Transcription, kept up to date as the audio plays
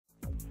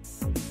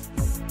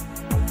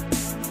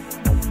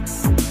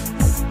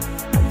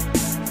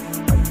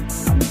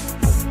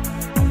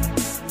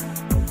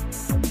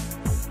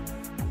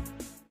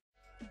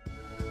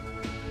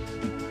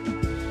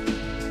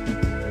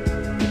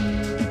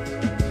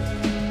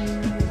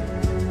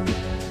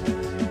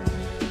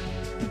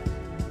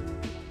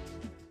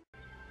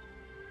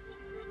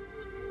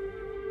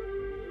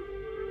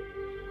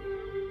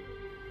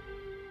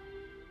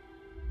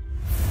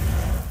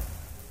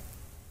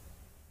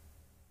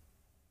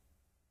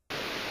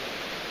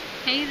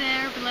Hey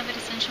there, beloved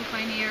Ascension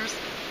pioneers.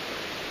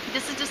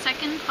 This is the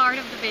second part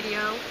of the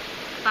video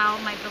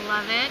about my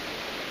beloved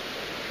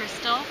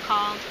crystal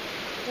called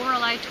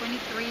Oralite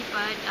 23,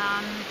 but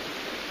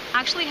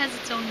actually has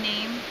its own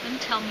name.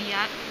 Didn't tell me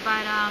yet.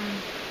 But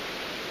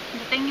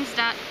the thing is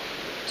that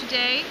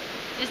today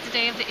is the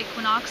day of the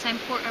equinox. I'm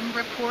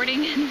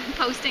reporting and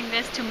posting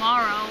this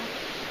tomorrow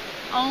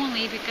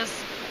only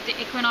because the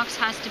equinox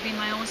has to be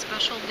my own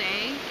special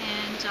day.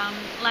 And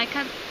like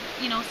I've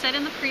said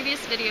in the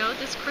previous video,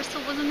 this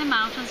crystal was in the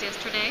mountains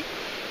yesterday.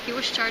 He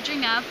was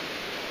charging up,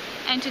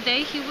 and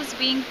today he was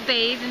being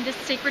bathed in this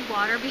sacred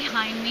water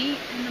behind me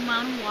in the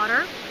mountain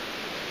water.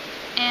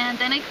 And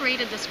then I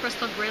created this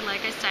crystal grid,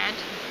 like I said,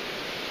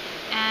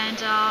 and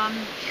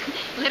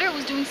later I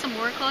was doing some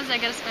oracles. I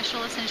got a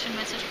special ascension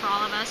message for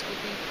all of us,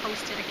 will be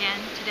posted again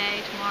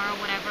today, tomorrow,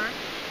 whatever,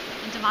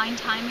 in divine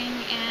timing,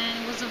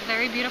 and it was a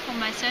very beautiful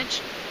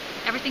message.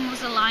 Everything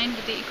was aligned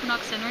with the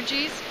equinox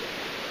energies.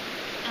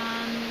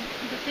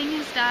 The thing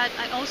is that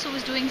I also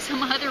was doing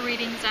some other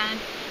readings, and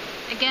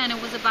again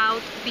it was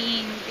about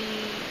being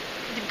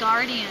the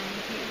guardian.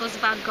 It was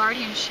about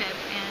guardianship,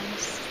 and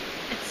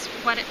it's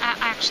what I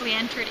actually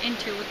entered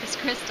into with this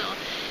crystal.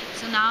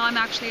 So now I'm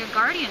actually a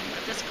guardian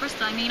of this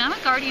crystal. I mean, I'm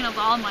a guardian of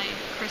all my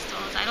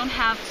crystals. I don't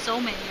have so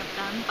many of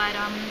them, but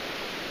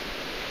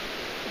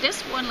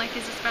this one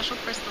is a special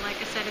crystal.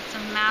 Like I said, it's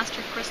a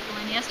master crystal,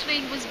 and yesterday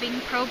it was being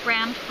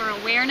programmed for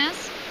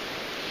awareness.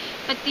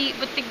 But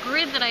the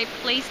grid that I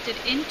placed it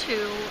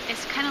into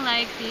is kind of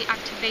like the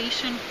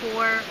activation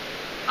for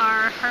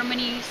our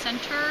harmony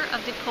center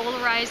of the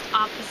polarized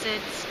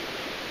opposites,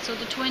 so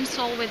the twin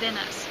soul within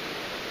us.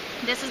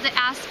 This is the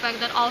aspect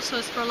that also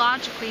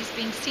astrologically is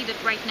being seated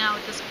right now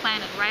at this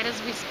planet, right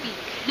as we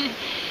speak.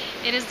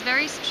 It is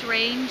very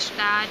strange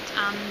that,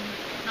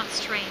 not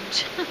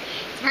strange,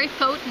 it's very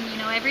potent,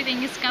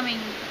 everything is coming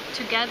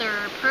together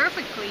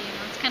perfectly,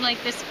 it's kind of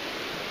like this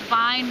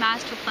divine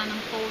master plan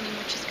unfolding,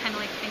 which is kind of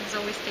like things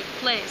always take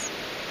place.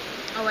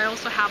 Oh, I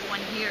also have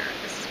one here.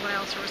 This is what I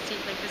also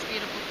received, like this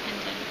beautiful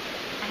pendant.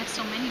 I have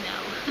so many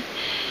now.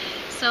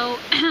 So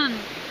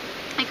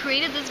I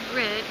created this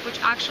grid,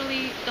 which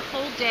actually the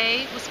whole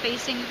day was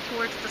facing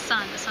towards the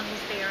sun. The sun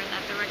was there in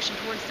that direction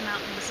towards the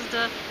mountain. This is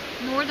the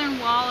northern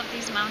wall of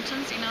these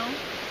mountains,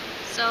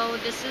 So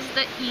this is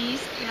the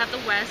east, you have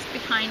the west,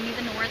 behind me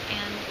the north,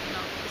 and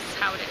this is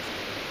how it is.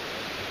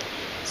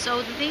 So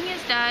the thing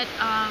is that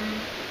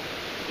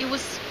it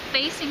was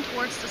facing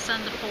towards the sun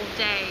the whole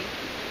day,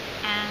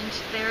 and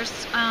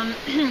there's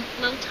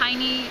little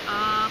tiny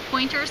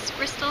pointers,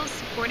 crystals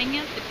supporting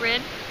it, the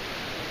grid.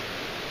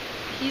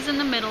 He's in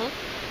the middle,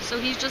 so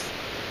he's just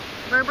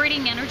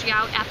reverberating energy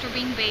out after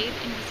being bathed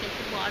in the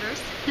sacred waters.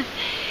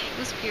 He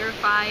was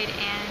purified,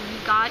 and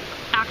he got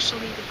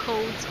actually the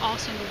codes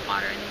also in the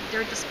water, and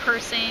they're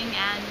dispersing,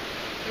 and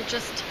they're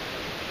just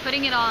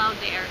putting it all out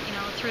there,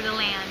 through the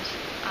land.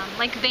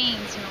 Like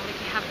veins, like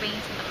you have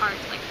veins in the heart,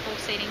 like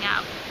pulsating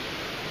out.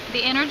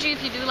 The energy,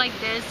 if you do like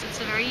this, it's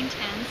very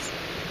intense.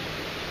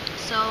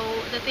 So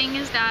the thing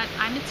is that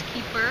I'm its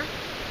keeper,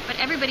 but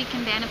everybody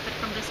can benefit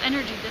from this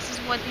energy. This is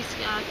what these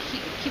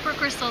keeper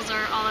crystals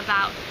are all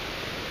about.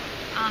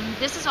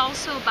 This is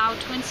also about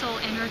twin soul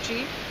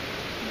energy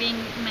being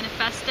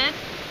manifested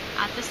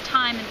at this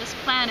time in this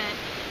planet,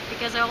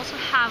 because I also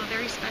have a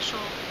very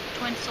special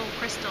twin soul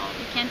crystal.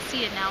 You can't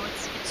see it now,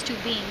 it's two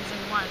beings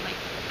in one, like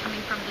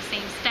coming from the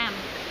same stem.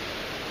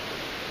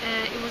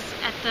 It was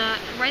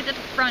right at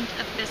the front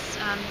of this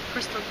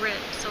crystal grid,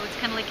 so it's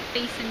kind of like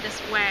facing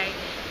this way,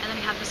 and then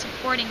you have the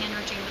supporting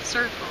energy in the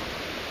circle.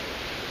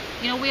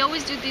 We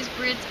always do these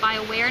grids by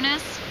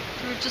awareness,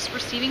 through just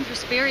receiving through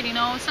spirit.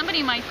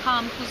 Somebody might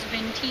come who's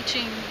been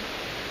teaching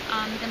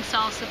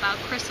themselves about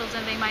crystals,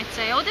 and they might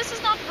say, oh, this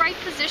is not the right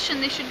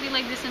position, they should be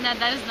like this and that.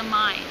 That is the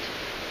mind.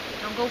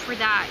 Don't go for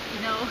that.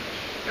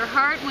 Your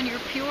heart, when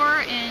you're pure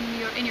in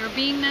your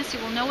beingness, you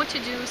will know what to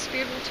do.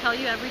 Spirit will tell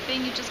you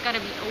everything. You just got to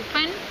be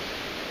open.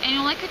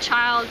 And like a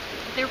child,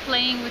 they're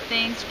playing with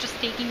things, just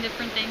taking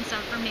different things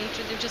out from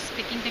nature. They're just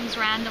picking things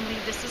randomly.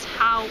 This is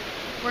how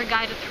we're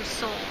guided through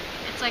soul.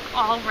 It's like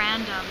all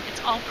random.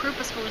 It's all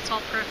purposeful. It's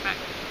all perfect.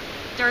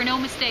 There are no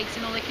mistakes.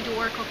 Like you do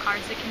oracle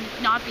cards, there can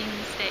not be any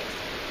mistakes.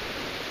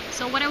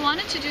 So what I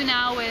wanted to do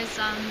now is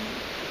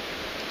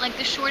like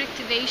the short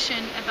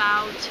activation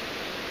about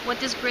what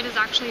this grid is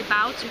actually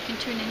about, so you can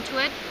tune into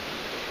it.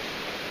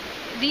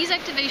 These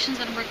activations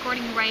that I'm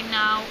recording right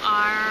now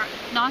are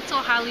not so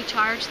highly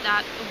charged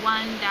that the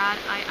one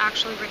that I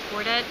actually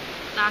recorded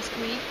last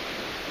week,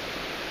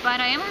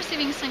 but I am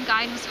receiving some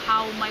guidance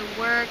how my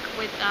work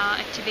with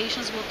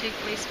activations will take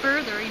place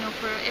further.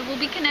 It will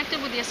be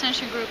connected with the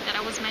Ascension group that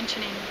I was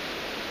mentioning.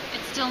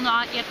 It's still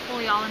not yet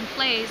fully all in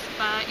place,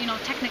 but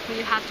technically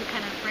you have to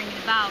kind of bring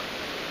it about.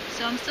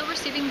 So I'm still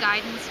receiving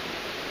guidance.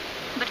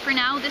 But for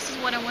now, this is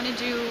what I want to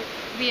do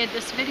via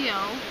this video.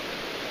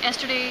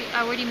 Yesterday,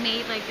 I already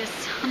made like this,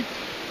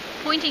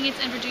 pointing its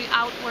energy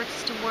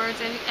outwards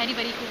towards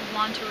anybody who would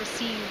want to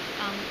receive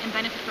and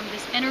benefit from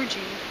this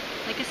energy.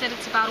 Like I said,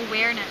 it's about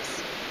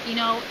awareness.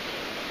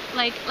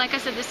 like I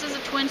said, this is a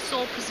twin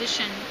soul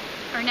position,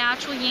 our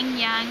natural yin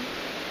yang,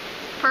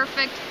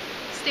 perfect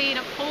state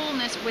of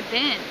wholeness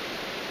within.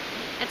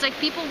 It's like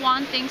people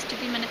want things to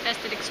be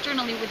manifested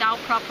externally without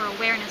proper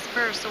awareness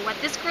first. So what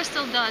this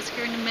crystal does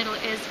here in the middle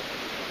is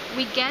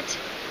we get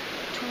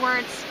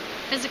towards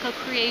physical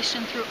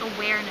creation through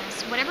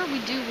awareness. Whatever we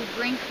do, we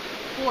bring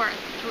forth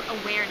through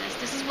awareness.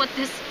 This is what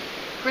this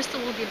crystal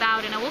will be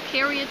about, and I will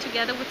carry it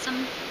together with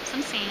some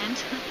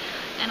sand,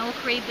 and I will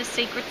create this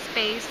sacred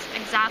space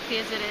exactly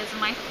as it is in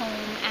my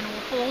home, and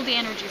we'll hold the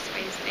energy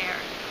space there.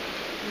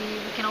 We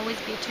can always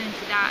be attuned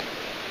to that.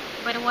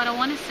 But what I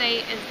want to say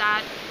is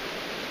that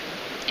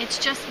it's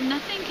just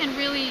nothing can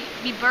really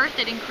be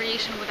birthed in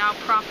creation without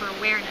proper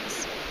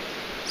awareness.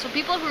 So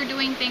people who are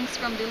doing things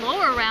from the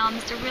lower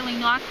realms, they're really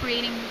not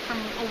creating from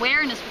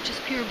awareness, which is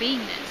pure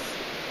beingness.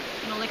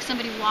 You know, like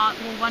somebody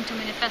will want to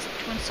manifest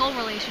a twin soul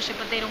relationship,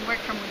 but they don't work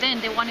from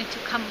within. They want it to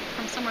come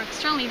from somewhere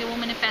externally. They will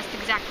manifest the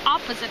exact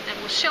opposite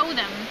that will show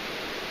them,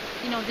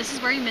 you know, this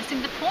is where you're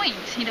missing the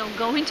point. You know,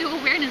 go into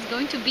awareness, go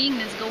into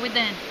beingness, go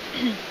within.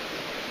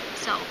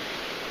 So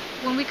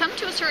when we come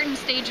to a certain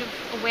stage of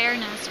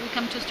awareness, we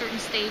come to a certain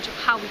stage of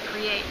how we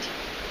create.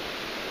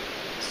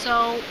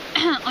 So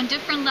on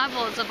different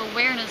levels of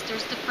awareness,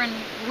 there's different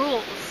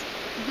rules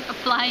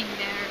applying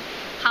there,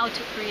 how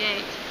to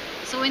create.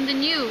 So in the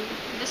new,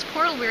 this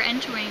portal we're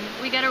entering,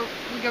 we gotta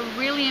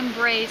really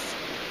embrace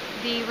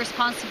the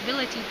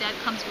responsibility that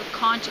comes with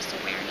conscious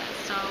awareness.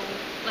 So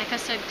like I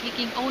said,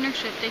 taking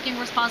ownership, taking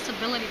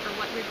responsibility for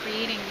what we're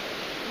creating,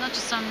 not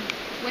just some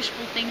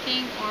wishful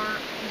thinking or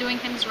doing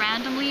things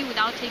randomly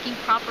without taking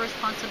proper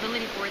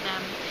responsibility for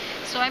them.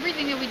 So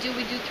everything that we do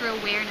through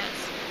awareness.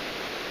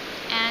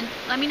 And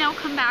let me now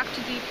come back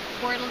to the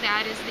portal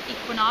that is the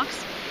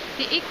equinox.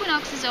 The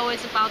equinox is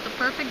always about the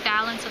perfect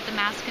balance of the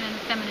masculine and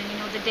feminine, you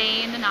know, the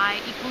day and the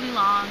night equally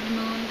long, the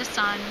moon, the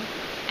sun,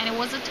 and it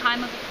was a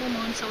time of the full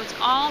moon, so it's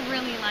all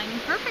really aligning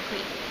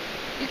perfectly.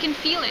 You can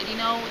feel it, you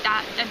know,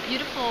 that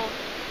beautiful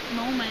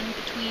moment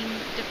between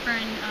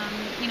different,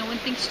 you know, when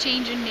things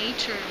change in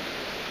nature.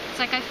 It's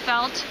like I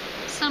felt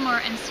summer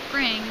and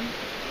spring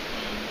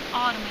and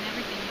autumn and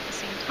everything at the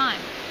same time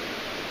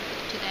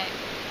today.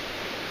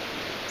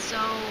 So,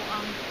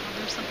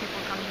 there's some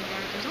people coming there.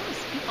 There's always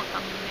people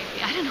coming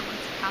lately. I don't know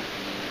what's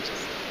happening. It's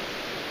just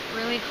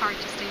really hard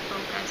to stay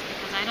focused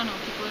because I don't know,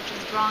 people are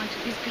just drawn to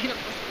these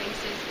beautiful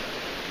spaces.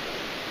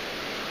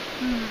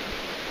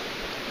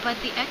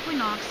 But the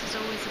equinox is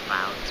always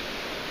about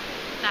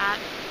that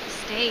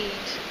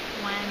stage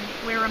when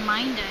we're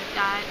reminded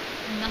that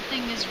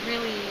nothing is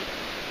really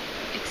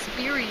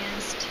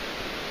experienced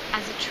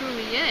as it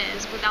truly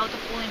is without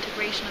the full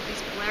integration of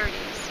these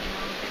polarities, you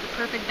know, the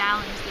perfect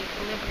balance, the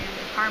equilibrium,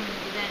 the harmony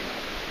within.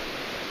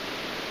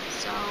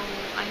 So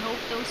I hope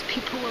those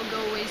people will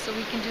go away so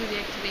we can do the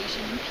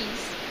activation in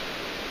peace,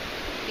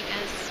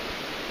 because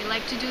we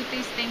like to do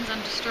these things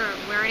undisturbed.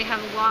 We already have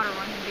a water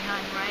running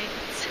behind, right?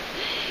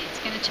 It's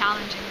kind of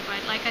challenging,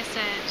 but like I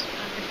said,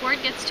 before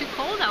it gets too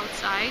cold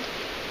outside,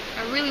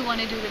 I really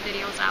want to do the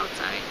videos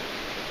outside.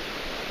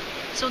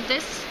 So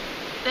this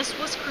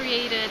was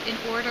created in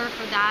order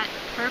for that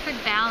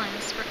perfect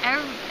balance for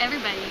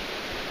everybody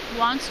who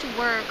wants to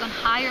work on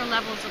higher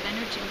levels of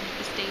energy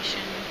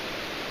manifestation.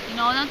 You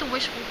know, not the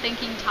wishful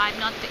thinking type,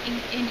 not the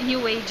new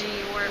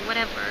agey or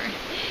whatever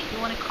you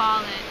want to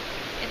call it.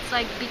 It's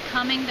like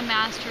becoming the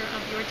master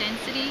of your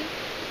density,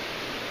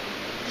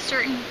 a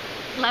certain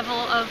level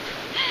of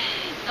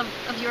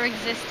your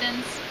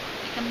existence,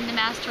 becoming the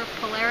master of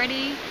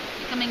polarity,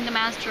 becoming the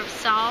master of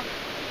self,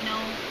 you know,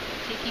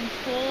 taking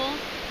full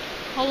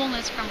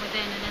wholeness from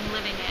within and then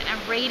living it and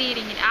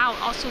radiating it out,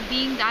 also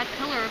being that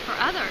pillar for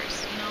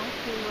others, you know,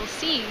 who will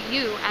see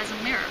you as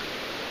a mirror.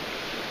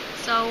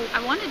 So I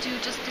want to do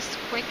just this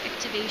quick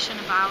activation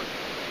about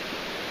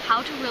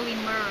how to really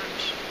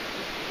merge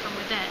from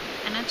within,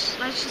 and let's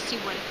just see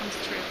what it comes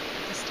through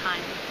this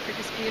time for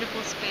this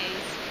beautiful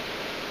space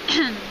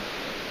and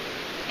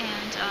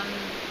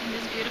in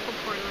this beautiful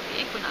portal of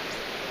the equinox.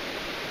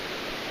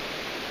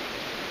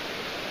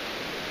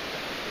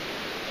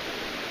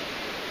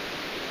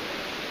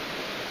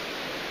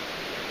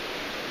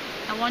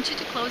 I want you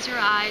to close your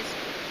eyes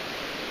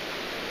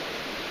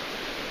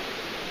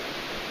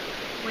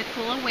with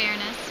full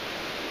awareness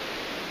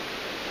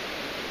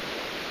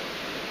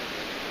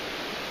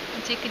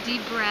and take a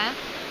deep breath.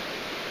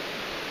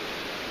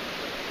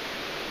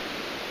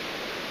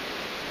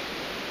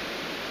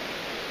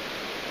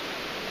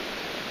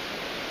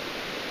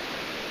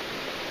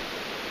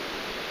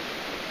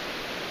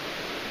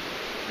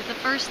 But the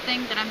first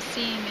thing that I'm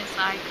seeing is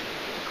like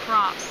a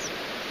cross.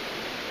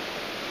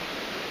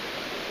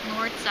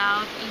 North,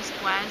 south, east,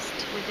 west,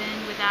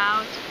 within,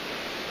 without.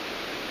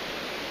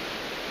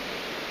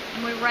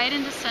 And we're right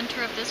in the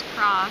center of this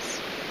cross,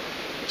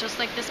 just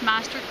like this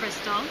master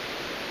crystal.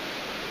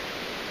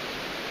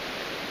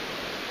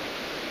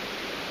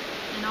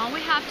 And all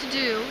we have to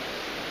do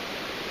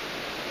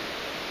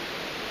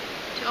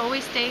to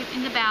always stay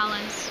in the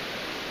balance,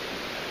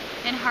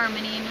 in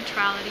harmony and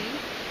neutrality,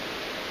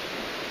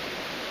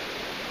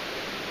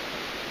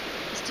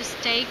 is to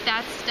stake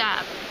that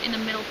step in the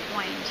middle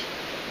point,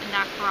 in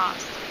that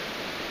cross.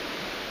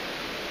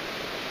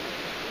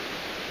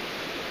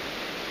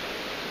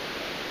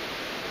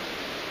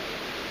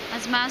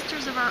 As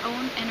masters of our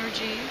own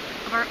energy,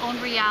 of our own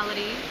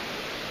reality,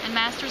 and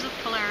masters of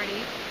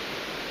polarity,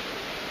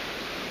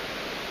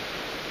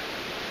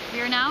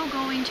 we are now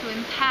going to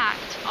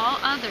impact all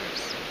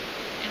others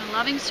in a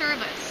loving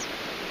service,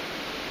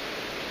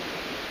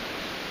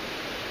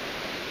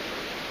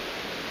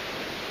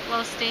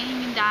 while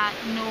staying in that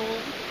null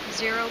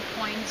 0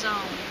 point zone.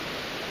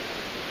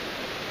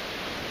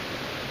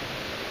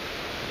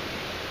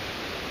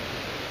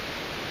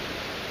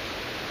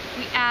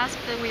 We ask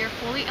that we are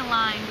fully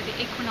aligned with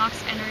the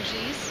equinox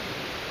energies,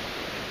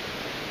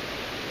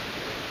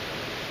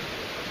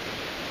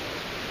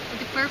 with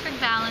the perfect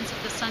balance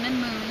of the sun and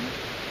moon,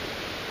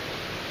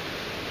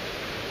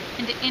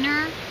 and the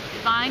inner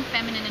divine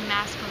feminine and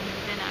masculine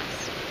within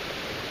us.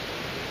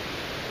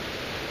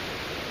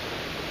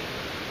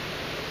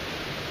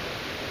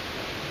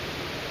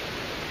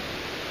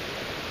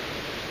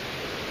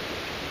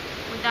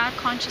 With that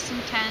conscious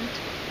intent,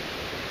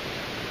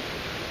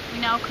 we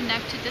now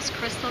connect to this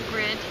crystal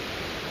grid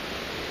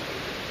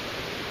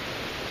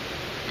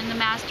and the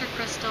master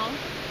crystal,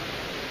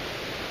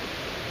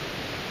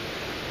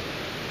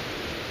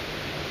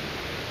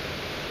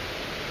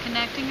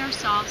 connecting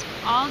ourselves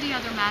with all the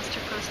other master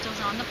crystals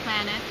on the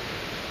planet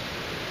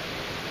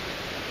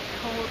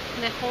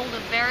that hold a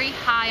very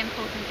high and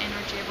potent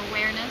energy of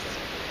awareness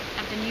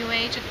of the new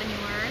age, of the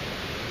new earth.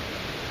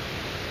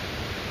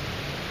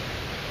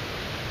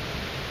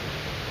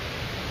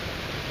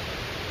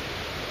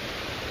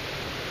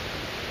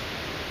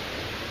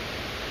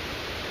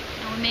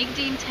 And we make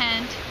the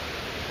intent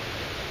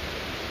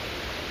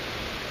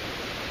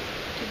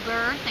to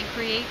birth and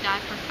create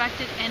that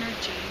perfected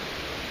energy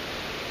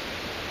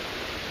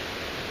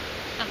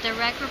of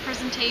direct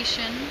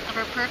representation of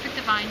our perfect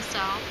divine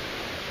self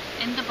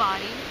in the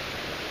body,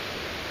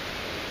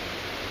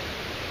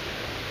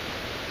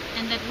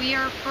 and that we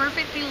are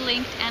perfectly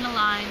linked and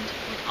aligned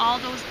with all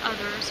those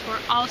others who are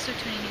also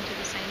tuning into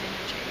the same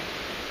energy.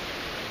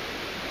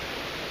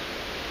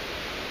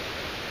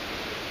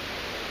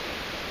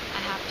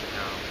 I have to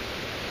go.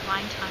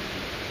 Divine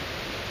timing.